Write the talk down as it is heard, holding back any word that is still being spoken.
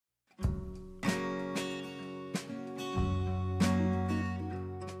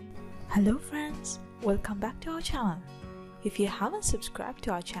Hello friends, welcome back to our channel. If you haven't subscribed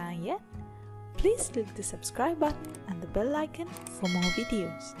to our channel yet, please click the subscribe button and the bell icon for more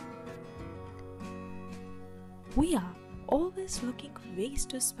videos. We are always looking for ways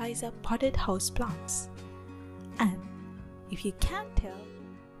to spice up potted house plants. And if you can't tell,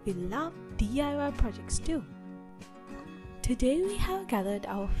 we love DIY projects too. Today we have gathered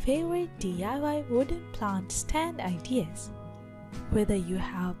our favorite DIY wooden plant stand ideas. Whether you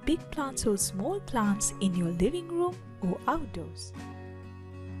have big plants or small plants in your living room or outdoors.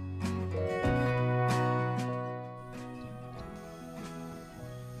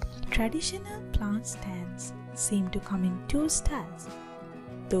 Traditional plant stands seem to come in two styles.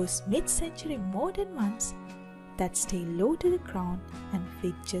 Those mid-century modern ones that stay low to the ground and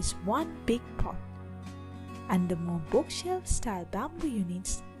fit just one big pot, and the more bookshelf style bamboo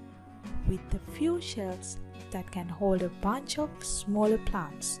units with a few shelves that can hold a bunch of smaller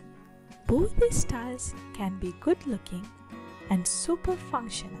plants. Both these styles can be good looking and super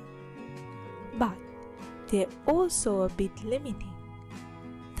functional, but they're also a bit limiting.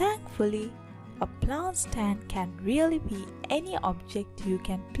 Thankfully, a plant stand can really be any object you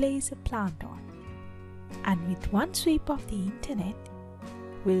can place a plant on. And with one sweep of the internet,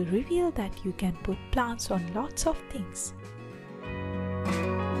 we'll reveal that you can put plants on lots of things.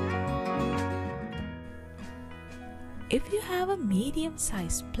 If you have a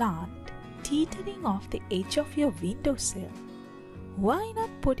medium-sized plant teetering off the edge of your windowsill, why not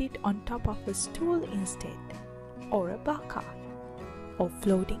put it on top of a stool instead, or a bar cart, or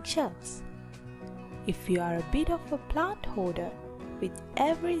floating shelves? If you are a bit of a plant hoarder with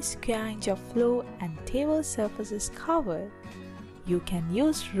every square inch of floor and table surfaces covered, you can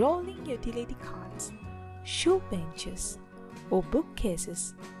use rolling utility carts, shoe benches, or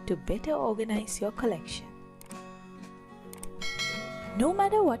bookcases to better organize your collection. No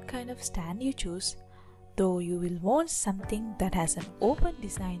matter what kind of stand you choose, though you will want something that has an open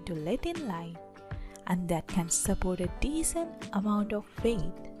design to let in light and that can support a decent amount of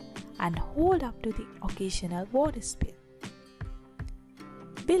weight and hold up to the occasional water spill.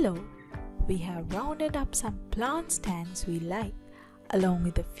 Below, we have rounded up some plant stands we like, along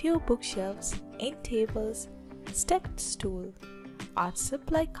with a few bookshelves, end tables, stepped stool, art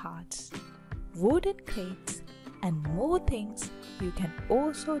supply carts, wooden crates, and more things you can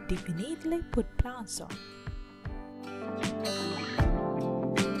also definitely put plants on.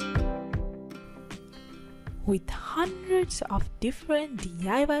 With hundreds of different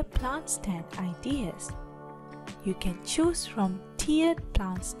DIY plant stand ideas, you can choose from tiered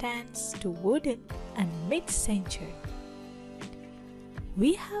plant stands to wooden and mid-century.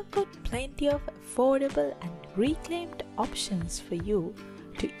 We have got plenty of affordable and reclaimed options for you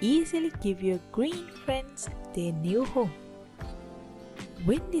to easily give your green friends their new home.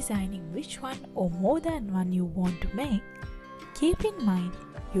 When designing which one or more than one you want to make, keep in mind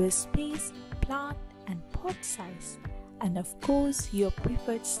your space, plant and pot size, and of course your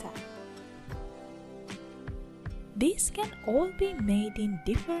preferred style. These can all be made in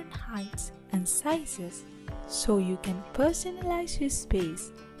different heights and sizes, so you can personalize your space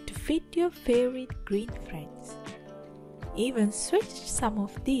to fit your favorite green friends. Even switch some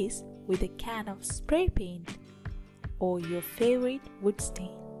of these with a can of spray paint or your favorite wood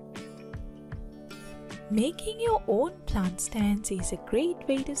stain. Making your own plant stands is a great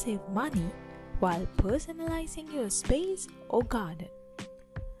way to save money while personalizing your space or garden.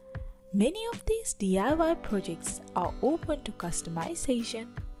 Many of these DIY projects are open to customization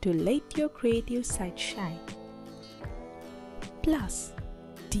to let your creative side shine. Plus,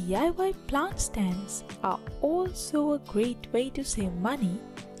 DIY plant stands are also a great way to save money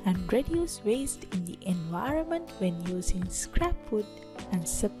and reduce waste in the environment when using scrap wood and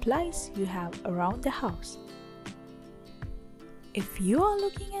supplies you have around the house. If you are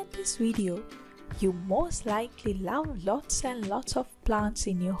looking at this video, you most likely love lots and lots of plants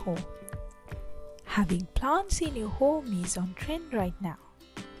in your home. Having plants in your home is on trend right now.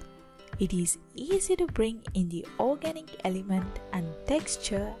 It is easy to bring in the organic element and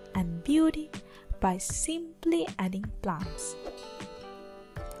texture and beauty by simply adding plants.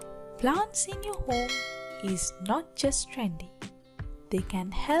 Plants in your home is not just trendy. They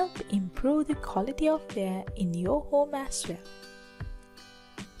can help improve the quality of air in your home as well.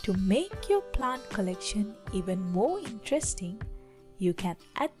 To make your plant collection even more interesting, you can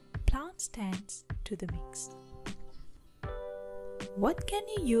add plant stands to the mix. What can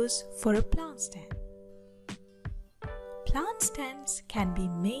you use for a plant stand? Plant stands can be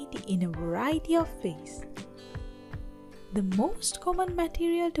made in a variety of ways. The most common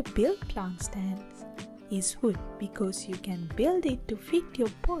material to build plant stands is wood because you can build it to fit your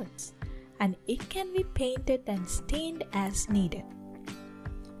pots and it can be painted and stained as needed.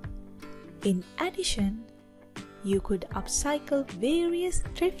 In addition, you could upcycle various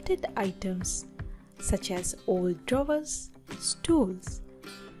thrifted items such as old drawers, stools,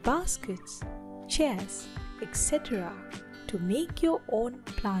 baskets, chairs, etc. to make your own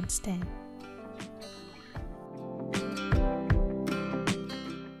plant stand.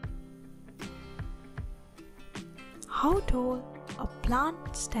 How tall a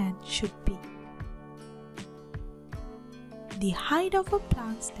plant stand should be. The height of a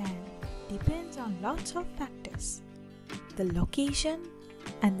plant stand depends on lots of factors, the location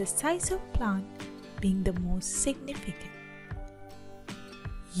and the size of plant being the most significant.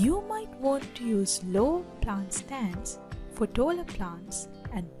 You might want to use low plant stands for taller plants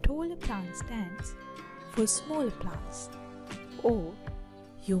and taller plant stands for smaller plants, or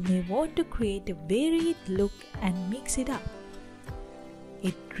you may want to create a varied look and mix it up.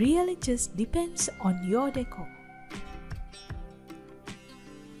 It really just depends on your decor.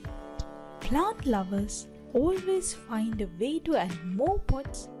 Plant lovers always find a way to add more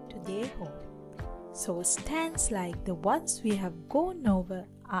pots to their home, so stands like the ones we have gone over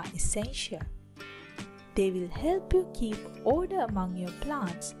are essential. They will help you keep order among your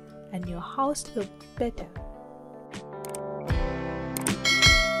plants and your house look better.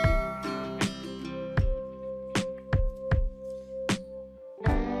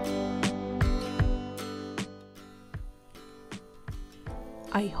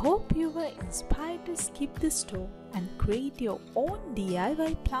 I hope you were inspired to skip the store and create your own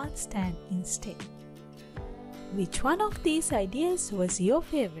DIY plant stand instead. Which one of these ideas was your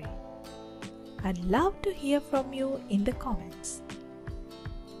favorite? I'd love to hear from you in the comments.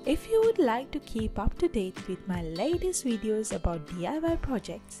 If you would like to keep up to date with my latest videos about DIY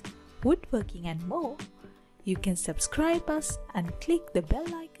projects, woodworking and more, you can subscribe us and click the bell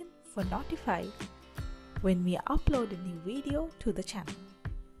icon for notified when we upload a new video to the channel.